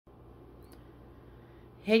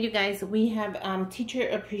Hey you guys, we have Teacher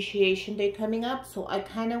Appreciation Day coming up, so I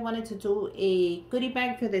kind of wanted to do a goodie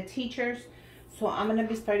bag for the teachers. So I'm going to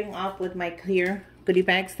be starting off with my clear goodie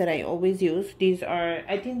bags that I always use. These are,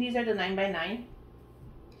 I think these are the 9x9.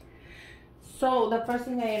 So the first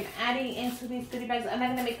thing I am adding into these goodie bags, I'm not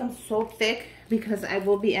going to make them so thick because I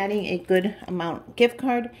will be adding a good amount. Gift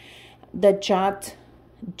card, the Jot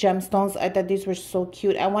gemstones, I thought these were so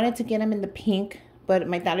cute. I wanted to get them in the pink, but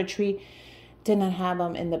my Dollar Tree did not have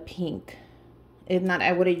them in the pink. If not,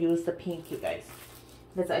 I would have used the pink, you guys,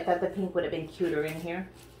 because I thought the pink would have been cuter in here.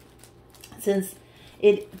 Since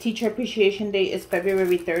Teacher Appreciation Day is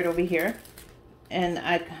February 3rd over here, and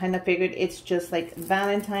I kind of figured it's just like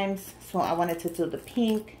Valentine's, so I wanted to do the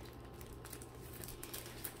pink.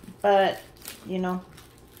 But you know,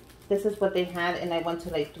 this is what they had, and I went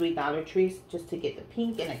to like 3 Dollar Trees just to get the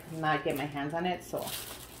pink, and I could not get my hands on it, so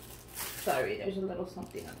sorry, there's a little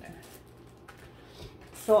something on there.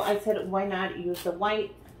 So I said, why not use the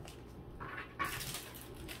white?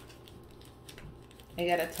 I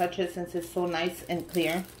gotta touch it since it's so nice and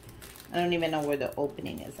clear. I don't even know where the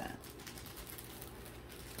opening is at.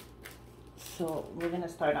 So we're gonna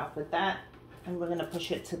start off with that, and we're gonna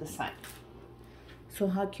push it to the side. So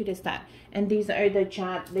how cute is that? And these are the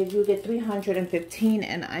Jot. You get 315,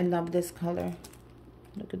 and I love this color.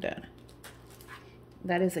 Look at that.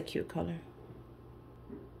 That is a cute color.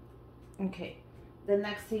 Okay. The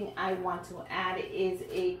next thing I want to add is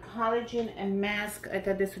a collagen and mask. I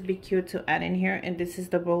thought this would be cute to add in here. And this is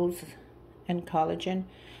the Rose and Collagen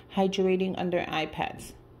Hydrating Under Eye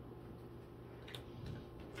Pads.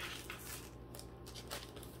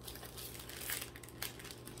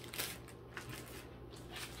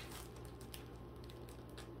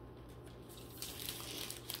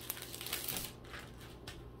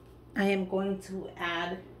 I am going to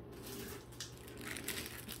add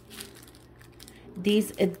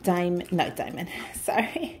these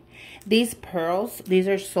these pearls. These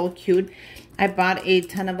are so cute. I bought a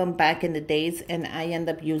ton of them back in the days, and I end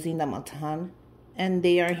up using them a ton. And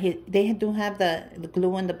they do have the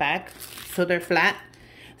glue in the back, so they're flat,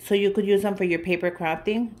 so you could use them for your paper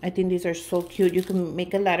crafting. I think these are so cute. You can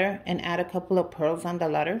make a letter and add a couple of pearls on the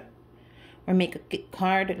letter, or make a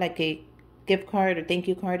card, like a gift card or thank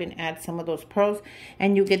you card, and add some of those pearls,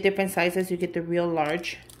 and you get different sizes. You get the real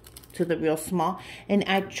large to the real small,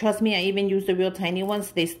 and trust me, I even use the real tiny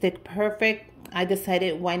ones. They stick perfect. I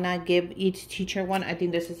decided, why not give each teacher one? I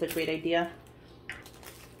think this is a great idea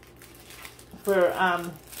for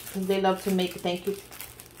because they love to make thank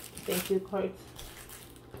you cards.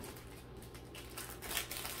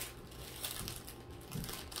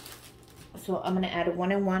 So I'm gonna add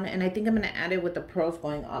 1 and 1, and I think I'm gonna add it with the pearls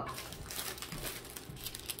going up.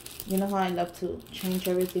 You know how I love to change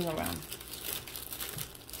everything around.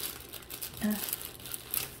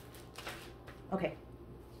 Okay,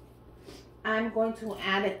 I'm going to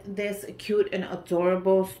add this cute and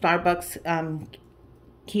adorable Starbucks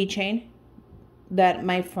keychain that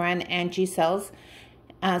my friend Angie sells.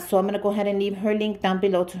 So I'm going to go ahead and leave her link down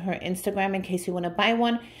below to her Instagram in case you want to buy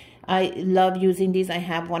one. I love using these. I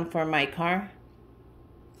have one for my car.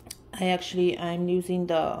 I'm using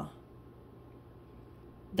the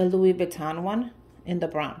Louis Vuitton one in the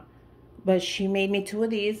brown. But she made me 2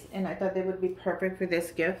 of these, and I thought they would be perfect for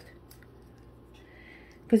this gift.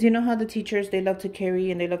 Because you know how the teachers, they love to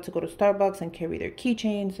carry, and they love to go to Starbucks and carry their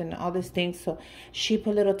keychains and all these things. So she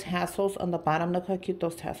put little tassels on the bottom. Look how cute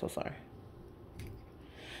those tassels are.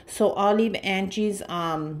 So I'll leave Angie's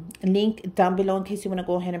link down below in case you want to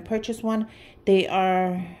go ahead and purchase one. They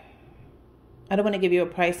are, I don't want to give you a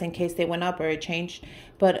price in case they went up or it changed,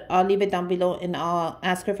 but I'll leave it down below, and I'll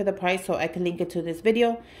ask her for the price so I can link it to this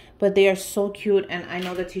video. But they are so cute, and I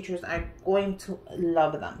know the teachers are going to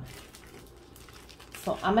love them.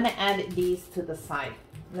 So I'm going to add these to the side.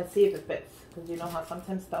 Let's see if it fits, because you know how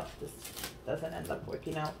sometimes stuff just doesn't end up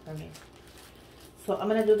working out for me. So I'm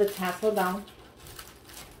going to do the tassel down,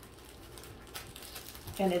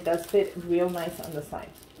 and it does fit real nice on the side.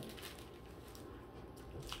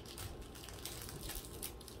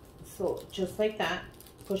 So just like that,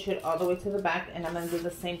 push it all the way to the back, and I'm going to do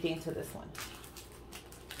the same thing to this one.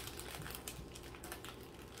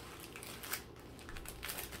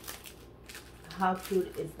 How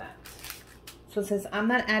cute is that? So since I'm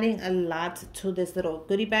not adding a lot to this little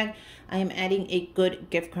goodie bag, I am adding a good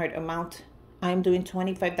gift card amount. I'm doing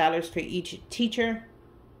 $25 for each teacher.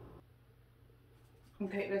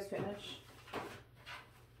 Okay, let's finish.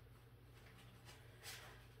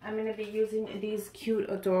 I'm going to be using these cute,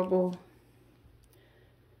 adorable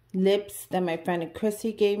lips that my friend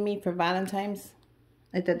Chrissy gave me for Valentine's.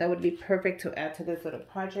 I thought that would be perfect to add to this little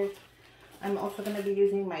project. I'm also going to be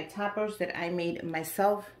using my toppers that I made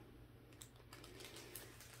myself.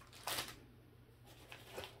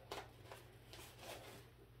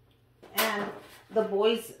 And the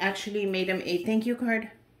boys actually made them a thank you card.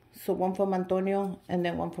 So one from Antonio and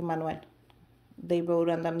then one from Manuel. They wrote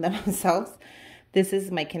on them themselves. This is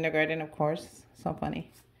my kindergarten, of course. So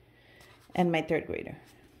funny. And my third grader.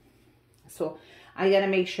 So I gotta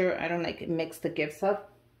make sure I don't like mix the gifts up.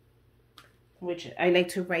 Which I like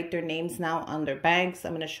to write their names now on their bags.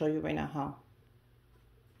 I'm gonna show you right now how.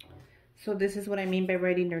 So this is what I mean by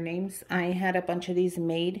writing their names. I had a bunch of these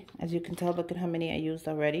made. As you can tell, look at how many I used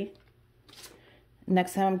already.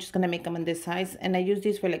 Next time I'm just gonna make them in this size. And I use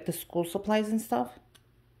these for like the school supplies and stuff.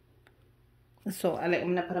 So I'm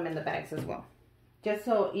gonna put them in the bags as well. Just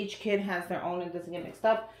so each kid has their own and doesn't get mixed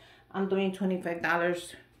up. I'm doing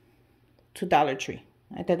 $25 to Dollar Tree.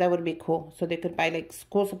 I thought that would be cool. So they could buy like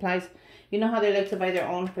school supplies. You know how they like to buy their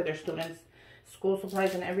own for their students. School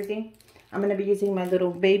supplies and everything. I'm going to be using my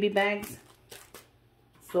little baby bags.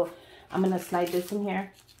 So I'm going to slide this in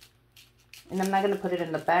here. And I'm not going to put it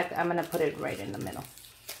in the back. I'm going to put it right in the middle.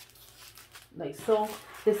 Like so.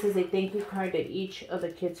 This is a thank you card that each of the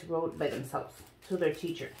kids wrote by themselves to their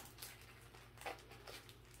teacher.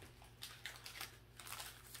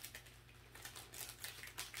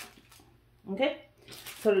 Okay.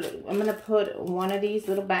 So I'm going to put one of these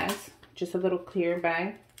little bags. Just a little clear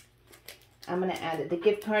bag. I'm going to add the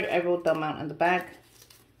gift card. I wrote the amount on the back.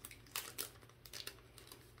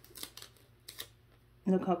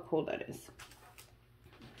 Look how cool that is.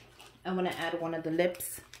 I'm going to add one of the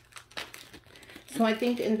lips. So I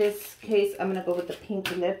think in this case, I'm going to go with the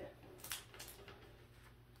pink lip.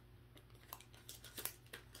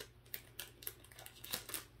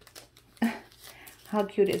 How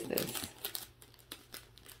cute is this?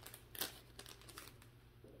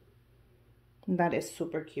 That is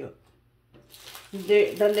super cute.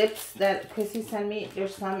 The lips that Chrissy sent me,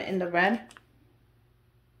 there's some in the red,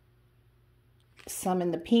 some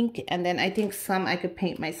in the pink, and then I think some I could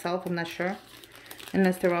paint myself. I'm not sure,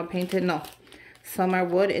 unless they're all painted. No, some are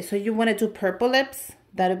wood. So you want to do purple lips?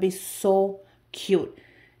 That would be so cute.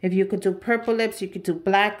 If you could do purple lips, you could do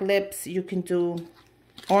black lips, you can do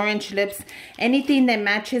orange lips, anything that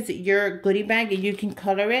matches your goodie bag, and you can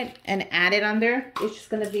color it and add it on there. It's just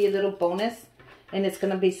going to be a little bonus. And it's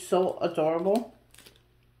going to be so adorable.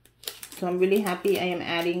 So I'm really happy I am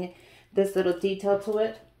adding this little detail to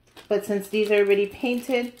it. But since these are already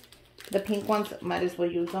painted, the pink ones, might as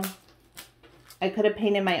well use them. I could have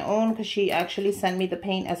painted my own because she actually sent me the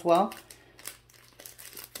paint as well.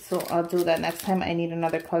 So I'll do that next time. I need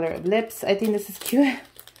another color of lips. I think this is cute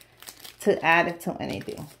to add to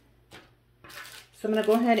anything. So I'm going to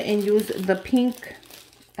go ahead and use the pink.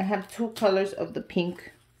 I have two colors of the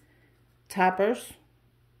pink toppers.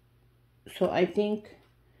 So I think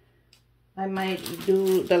I might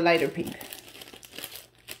do the lighter pink.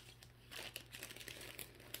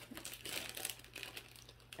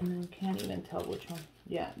 And I can't even tell which one.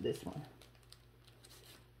 Yeah, this one.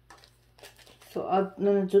 So I'm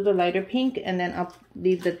going to do the lighter pink and then I'll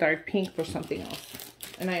leave the dark pink for something else.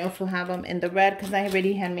 And I also have them in the red because I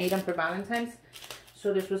already handmade them for Valentine's.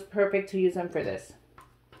 So this was perfect to use them for this.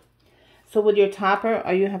 So with your topper,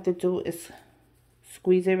 all you have to do is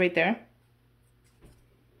squeeze it right there.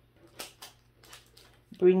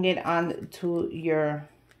 Bring it on to your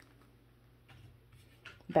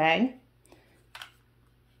bag.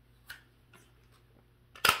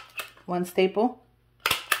 One staple,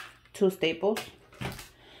 two staples.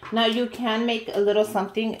 Now you can make a little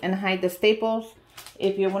something and hide the staples.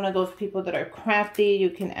 If you're one of those people that are crafty, you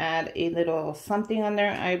can add a little something on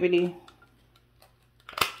there.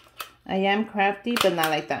 I am crafty, but not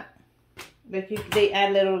like that. Like they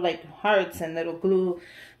add little like hearts and little glue,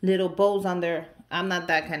 little bows on there. I'm not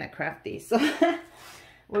that kind of crafty. So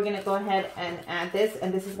we're going to go ahead and add this.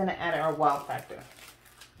 And this is going to add our wow factor.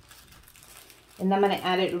 And I'm going to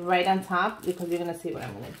add it right on top because you're going to see what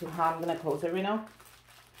I'm going to do. How I'm going to close it right now.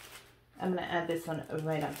 I'm going to add this one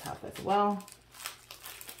right on top as well.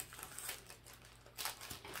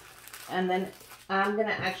 And then I'm going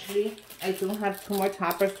to actually, I do have two more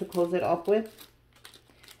toppers to close it up with.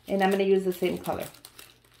 And I'm going to use the same color.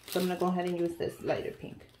 So I'm going to go ahead and use this lighter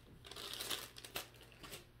pink.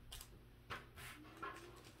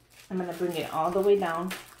 I'm going to bring it all the way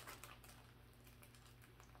down.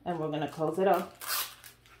 And we're going to close it up.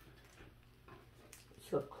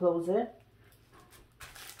 So close it.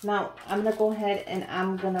 Now I'm going to go ahead and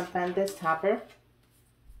I'm going to bend this topper.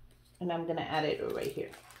 And I'm going to add it right here.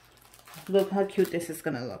 Look how cute this is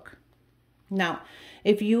going to look. Now,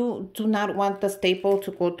 if you do not want the staple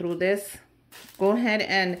to go through this, go ahead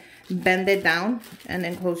and bend it down and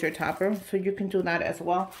then close your topper. So you can do that as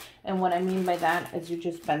well. And what I mean by that is you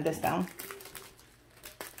just bend this down.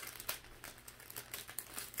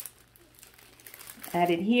 Add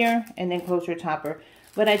it here and then close your topper.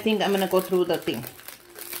 But I think I'm going to go through the thing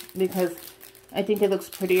because I think it looks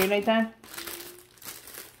prettier like that.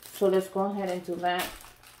 So let's go ahead and do that.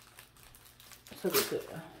 So we could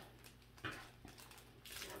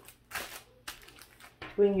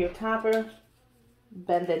bring your topper,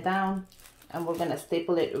 bend it down, and we're gonna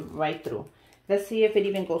staple it right through. Let's see if it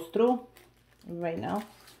even goes through right now.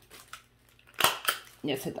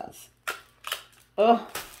 Yes, it does. Oh,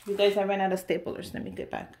 you guys, I ran out of staplers. Let me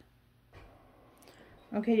get back.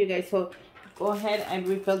 Okay, you guys, so go ahead and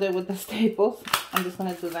refilled it with the staples. I'm just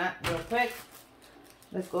gonna do that real quick.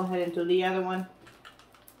 Let's go ahead and do the other one.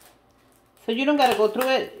 So you don't gotta go through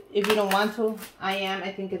it if you don't want to.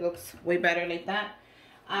 I think it looks way better like that.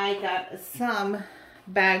 I got some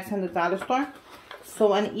bags from the dollar store.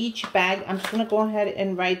 So on each bag, I'm just gonna go ahead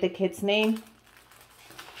and write the kid's name.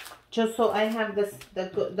 Just so I have this, the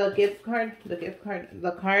card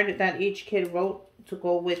that each kid wrote to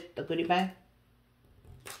go with the goodie bag.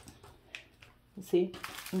 See,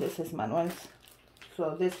 this is Manuel's.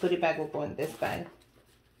 So this goodie bag will go in this bag.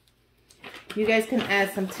 You guys can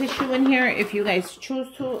add some tissue in here if you guys choose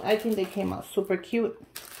to. I think they came out super cute.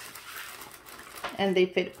 And they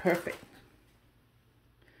fit perfect.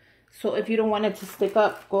 So if you don't want it to stick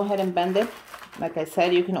up, go ahead and bend it. Like I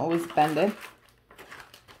said, you can always bend it.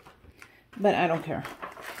 But I don't care.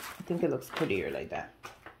 I think it looks prettier like that.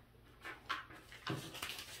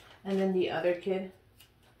 And then the other kid.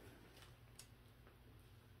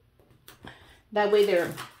 That way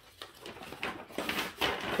their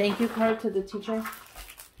thank you card to the teacher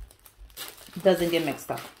doesn't get mixed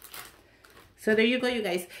up. So there you go, you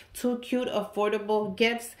guys. 2 cute, affordable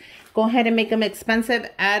gifts. Go ahead and make them expensive.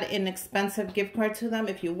 Add an expensive gift card to them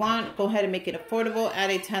if you want. Go ahead and make it affordable.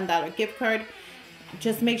 Add a $10 gift card.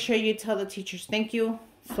 Just make sure you tell the teachers thank you.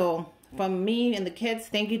 So from me and the kids,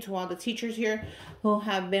 thank you to all the teachers here who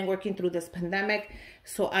have been working through this pandemic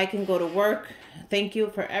so I can go to work. Thank you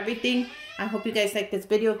for everything. I hope you guys like this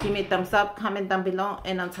video. Give me a thumbs up, comment down below,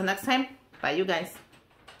 and until next time, bye you guys.